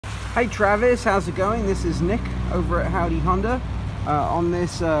Hey Travis, how's it going? This is Nick over at Howdy Honda on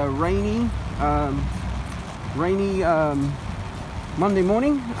this rainy Monday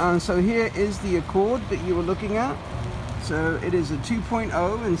morning. So here is the Accord that you were looking at. So it is a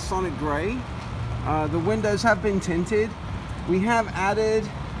 2.0 in Sonic Gray. The windows have been tinted. We have added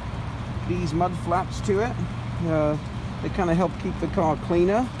these mud flaps to it. They kind of help keep the car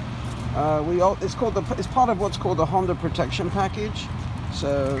cleaner. It's part of what's called the Honda Protection Package.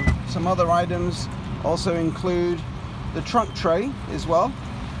 So some other items also include the trunk tray as well,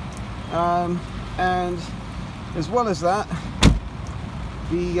 and as well as that,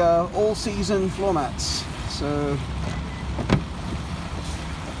 the all-season floor mats. So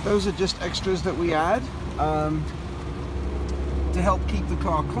those are just extras that we add to help keep the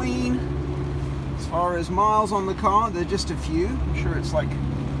car clean. As far as miles on the car, they're just a few. I'm sure it's like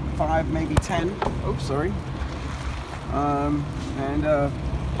 5, maybe 10. Oh, sorry.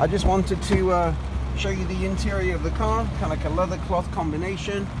 I just wanted to show you the interior of the car, kind of like a leather cloth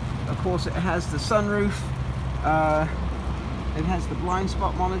combination. Of course, it has the sunroof, it has the blind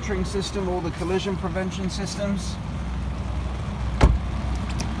spot monitoring system, all the collision prevention systems.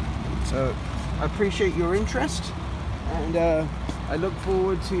 So I appreciate your interest, and I look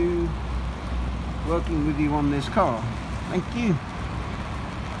forward to working with you on this car. Thank you.